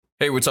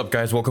Hey, what's up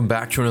guys? Welcome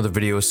back to another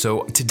video.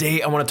 So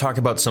today I want to talk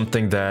about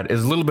something that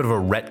is a little bit of a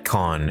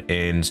retcon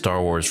in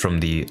Star Wars from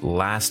the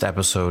last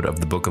episode of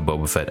the Book of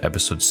Boba Fett,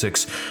 episode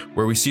 6,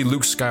 where we see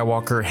Luke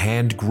Skywalker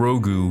hand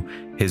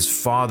Grogu his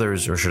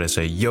father's, or should I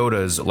say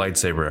Yoda's,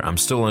 lightsaber. I'm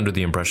still under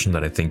the impression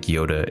that I think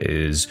Yoda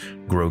is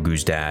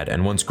Grogu's dad,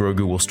 and once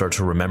Grogu will start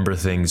to remember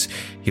things,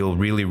 he'll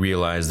really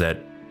realize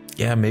that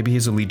yeah, maybe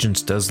his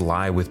allegiance does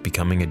lie with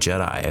becoming a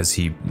Jedi, as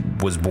he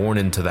was born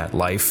into that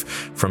life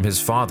from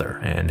his father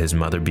and his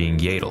mother being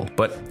Yaddle.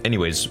 But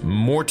anyways,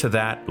 more to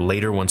that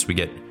later once we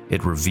get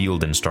it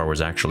revealed in Star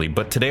Wars actually.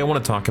 But today I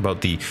want to talk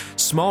about the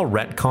small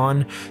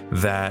retcon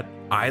that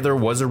either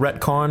was a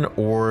retcon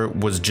or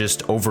was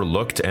just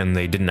overlooked and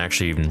they didn't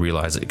actually even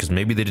realize it, because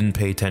maybe they didn't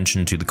pay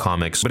attention to the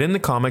comics. But in the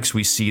comics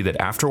we see that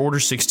after Order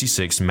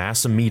 66,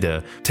 Mas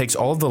Amedda takes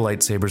all of the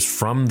lightsabers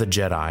from the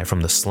Jedi,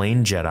 from the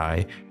slain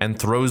Jedi, and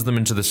throws them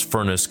into this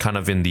furnace kind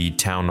of in the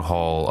town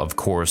hall of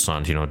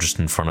Coruscant, you know, just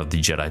in front of the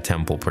Jedi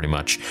temple pretty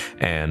much.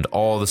 And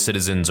all the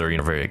citizens are, you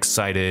know, very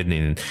excited,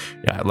 and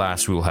at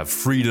last we will have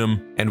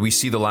freedom. And we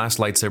see the last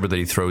lightsaber that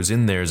he throws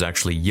in there is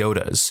actually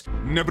Yoda's.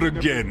 Never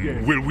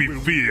again will we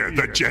fear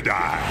the Jedi.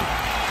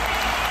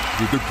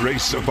 Through the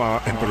grace of our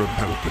Emperor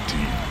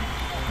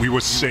Palpatine, we were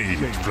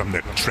saved from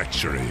their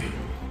treachery.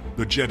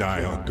 The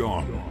Jedi are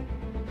gone.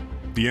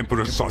 The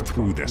Emperor saw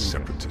through their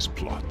separatist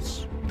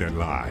plots, their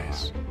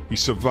lies. He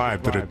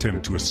survived their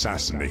attempt to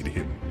assassinate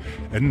him.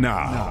 And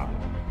now,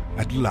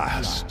 at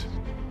last,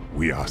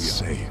 we are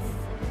safe.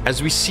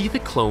 As we see the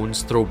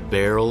clones throw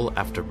barrel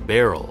after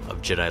barrel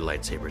of Jedi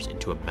lightsabers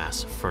into a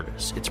massive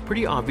furnace, it's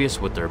pretty obvious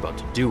what they're about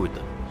to do with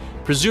them.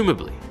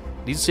 Presumably,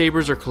 these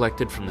sabers are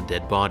collected from the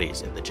dead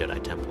bodies in the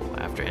Jedi Temple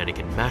after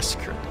Anakin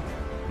massacred them.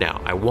 Now,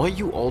 I want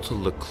you all to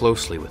look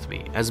closely with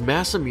me as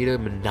Mas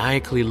Amedda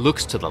maniacally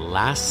looks to the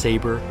last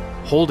saber,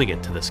 holding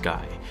it to the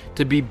sky,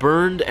 to be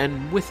burned,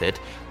 and with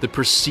it, the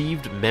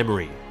perceived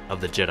memory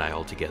of the Jedi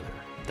altogether.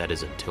 That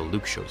is until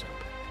Luke shows up.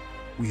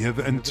 We have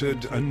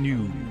entered a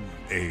new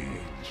age.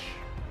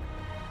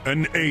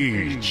 An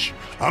age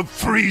of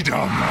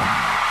freedom!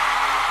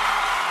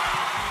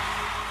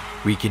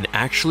 We can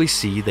actually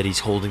see that he's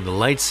holding the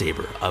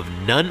lightsaber of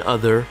none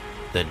other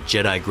than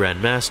Jedi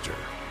Grandmaster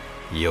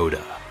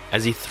Yoda,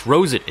 as he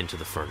throws it into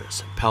the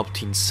furnace.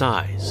 Palpatine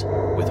sighs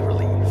with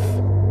relief.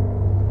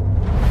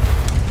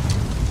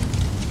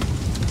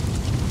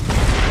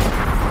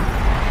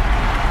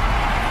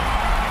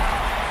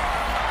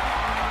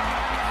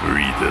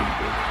 Freedom.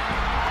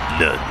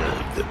 None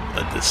of them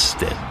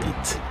understand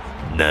it.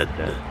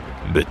 None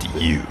but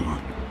you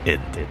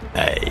and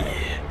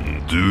I.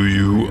 Do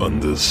you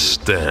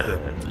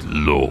understand,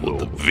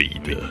 Lord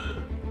Vader?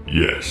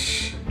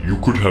 Yes, you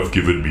could have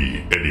given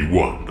me any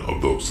one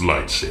of those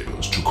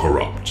lightsabers to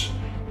corrupt,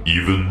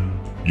 even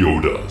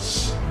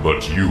Yoda's,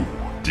 but you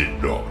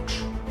did not.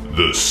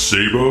 The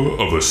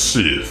saber of a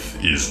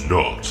Sith is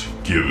not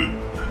given,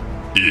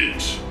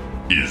 it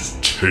is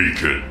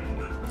taken.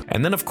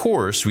 And then, of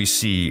course, we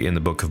see in the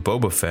Book of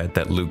Boba Fett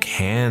that Luke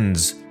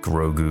hands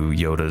Grogu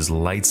Yoda's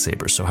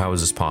lightsaber. So how is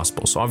this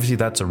possible? So obviously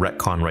that's a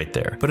retcon right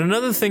there. But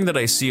another thing that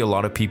I see a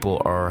lot of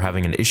people are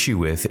having an issue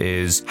with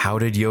is, how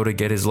did Yoda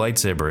get his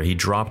lightsaber? He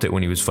dropped it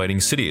when he was fighting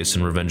Sidious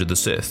in Revenge of the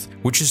Sith,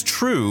 which is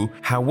true.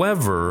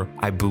 However,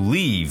 I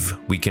believe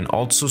we can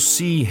also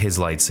see his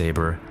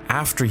lightsaber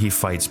after he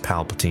fights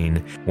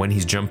Palpatine when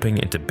he's jumping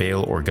into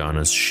Bail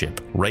Organa's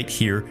ship, right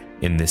here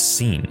in this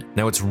scene.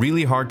 Now, it's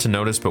really hard to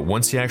notice, but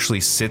once he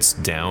actually sits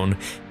down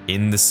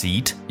in the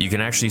seat, you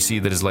can actually see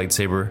that his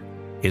lightsaber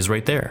is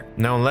right there.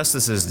 Now, unless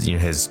this is, you know,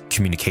 his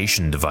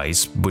communication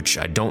device, which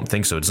I don't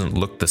think so, it doesn't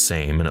look the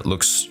same, and it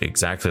looks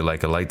exactly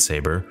like a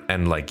lightsaber,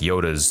 and like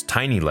Yoda's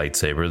tiny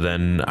lightsaber,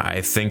 then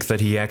I think that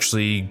he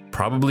actually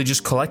probably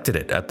just collected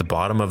it at the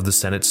bottom of the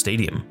Senate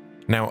Stadium.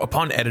 Now,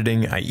 upon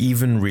editing, I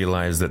even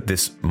realized that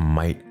this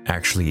might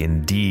actually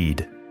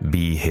indeed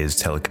be his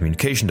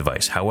telecommunication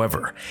device.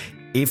 However,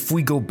 if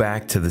we go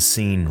back to the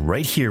scene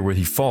right here where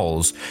he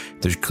falls,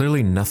 there's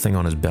clearly nothing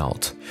on his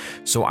belt.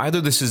 So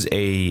either this is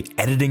a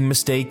editing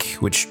mistake,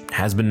 which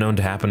has been known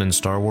to happen in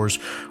Star Wars,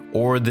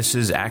 or this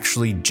is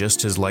actually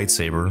just his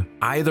lightsaber.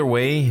 Either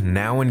way,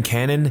 now in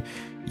canon,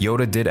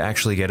 Yoda did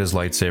actually get his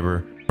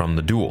lightsaber from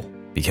the duel,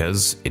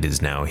 because it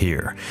is now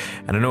here.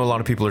 And I know a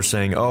lot of people are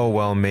saying, oh,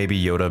 well, maybe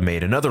Yoda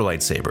made another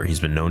lightsaber. He's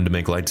been known to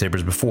make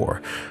lightsabers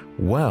before.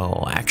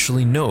 Well,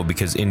 actually no,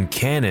 because in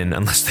canon,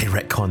 unless they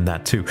retcon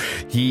that too,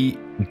 he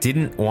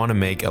didn't want to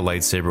make a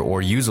lightsaber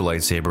or use a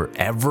lightsaber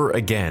ever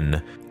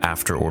again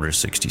after Order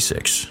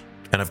 66.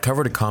 And I've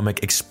covered a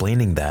comic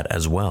explaining that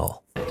as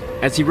well.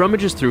 As he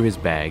rummages through his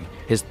bag,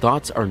 his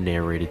thoughts are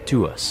narrated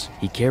to us.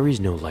 He carries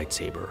no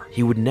lightsaber.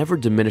 He would never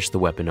diminish the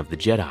weapon of the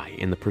Jedi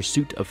in the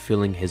pursuit of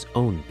filling his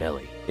own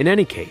belly. In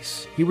any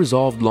case, he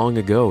resolved long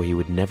ago he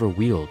would never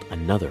wield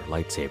another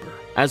lightsaber.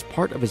 As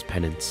part of his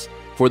penance,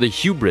 for the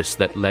hubris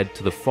that led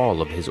to the fall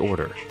of his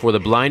order, for the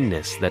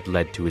blindness that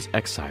led to his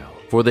exile,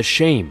 for the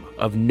shame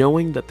of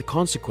knowing that the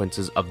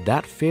consequences of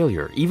that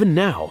failure, even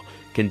now,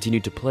 continue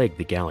to plague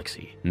the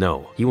galaxy.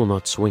 No, he will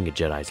not swing a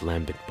Jedi's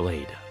lambent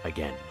blade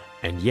again.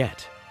 And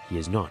yet, he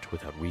is not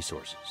without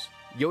resources.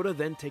 Yoda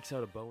then takes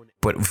out a bow and...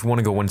 But if we want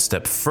to go one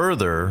step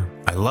further,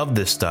 I love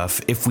this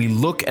stuff. If we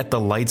look at the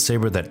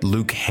lightsaber that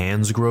Luke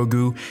hands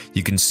Grogu,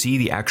 you can see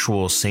the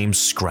actual same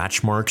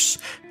scratch marks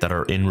that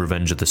are in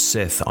Revenge of the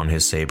Sith on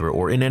his saber,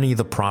 or in any of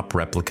the prop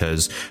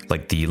replicas,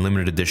 like the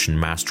limited edition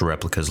Master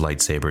Replicas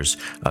lightsabers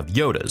of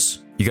Yoda's.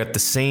 You got the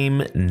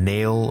same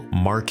nail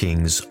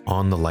markings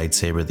on the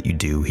lightsaber that you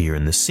do here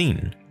in this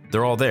scene.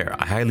 They're all there.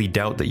 I highly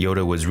doubt that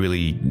Yoda was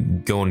really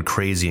going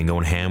crazy and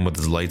going ham with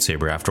his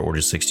lightsaber after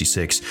Order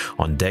 66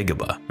 on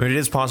Dagobah. I mean, it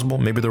is possible.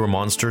 Maybe there were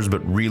monsters,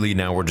 but really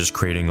now we're just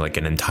creating like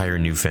an entire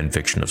new fan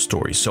fiction of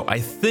stories. So I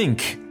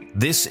think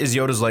this is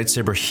Yoda's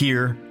lightsaber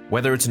here.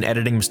 Whether it's an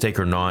editing mistake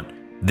or not,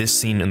 this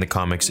scene in the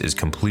comics is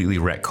completely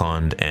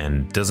retconned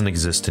and doesn't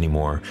exist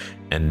anymore.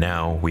 And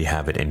now we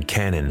have it in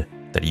canon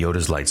that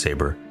Yoda's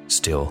lightsaber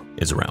still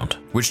is around.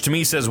 Which to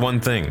me says one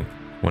thing.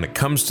 When it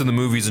comes to the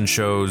movies and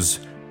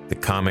shows, the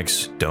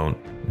comics don't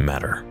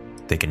matter.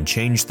 They can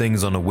change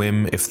things on a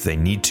whim if they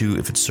need to,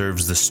 if it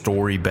serves the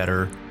story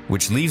better,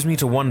 which leaves me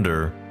to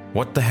wonder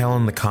what the hell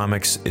in the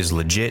comics is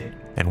legit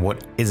and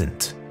what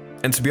isn't.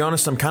 And to be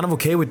honest, I'm kind of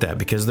okay with that,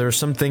 because there are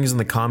some things in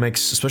the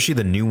comics, especially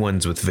the new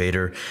ones with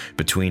Vader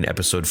between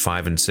episode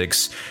 5 and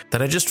 6,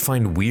 that I just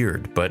find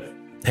weird. But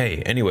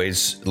hey,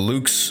 anyways,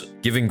 Luke's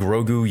giving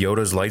Grogu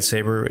Yoda's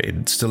lightsaber.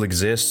 It still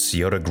exists.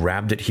 Yoda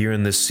grabbed it here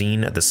in this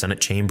scene at the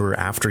Senate chamber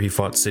after he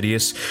fought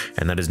Sidious,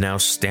 and that is now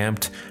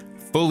stamped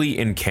fully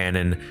in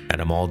canon, and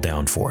I'm all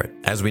down for it.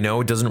 As we know,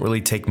 it doesn't really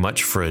take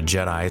much for a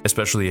Jedi,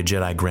 especially a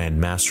Jedi Grand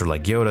Master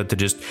like Yoda, to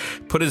just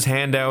put his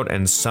hand out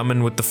and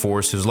summon with the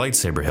Force his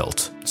lightsaber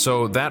hilt.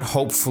 So that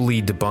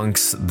hopefully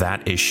debunks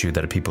that issue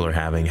that people are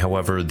having.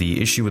 However,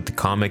 the issue with the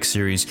comic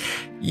series,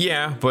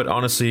 yeah, but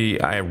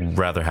honestly, I'd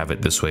rather have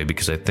it this way,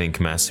 because I think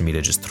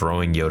Masamita just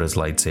throwing Yoda's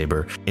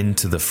lightsaber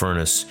into the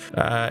furnace,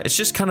 it's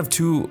just kind of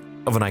too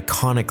of an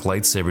iconic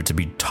lightsaber to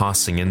be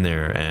tossing in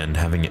there and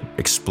having it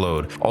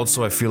explode.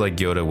 Also, I feel like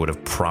Yoda would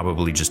have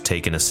probably just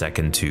taken a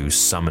second to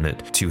summon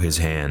it to his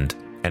hand.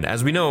 And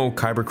as we know,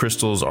 Kyber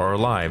crystals are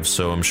alive,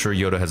 so I'm sure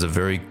Yoda has a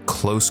very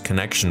close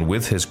connection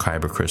with his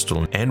Kyber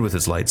crystal and with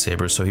his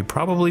lightsaber, so he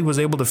probably was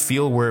able to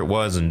feel where it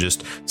was and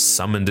just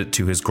summoned it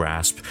to his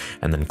grasp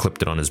and then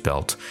clipped it on his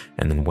belt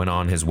and then went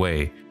on his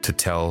way to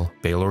tell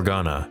Bail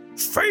Organa,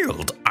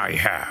 "Failed I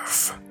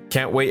have."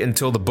 Can't wait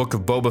until the Book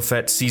of Boba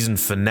Fett season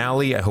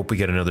finale. I hope we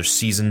get another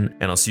season,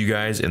 and I'll see you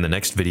guys in the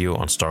next video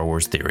on Star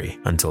Wars Theory.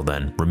 Until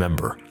then,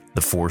 remember, the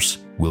Force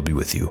will be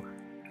with you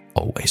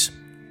always.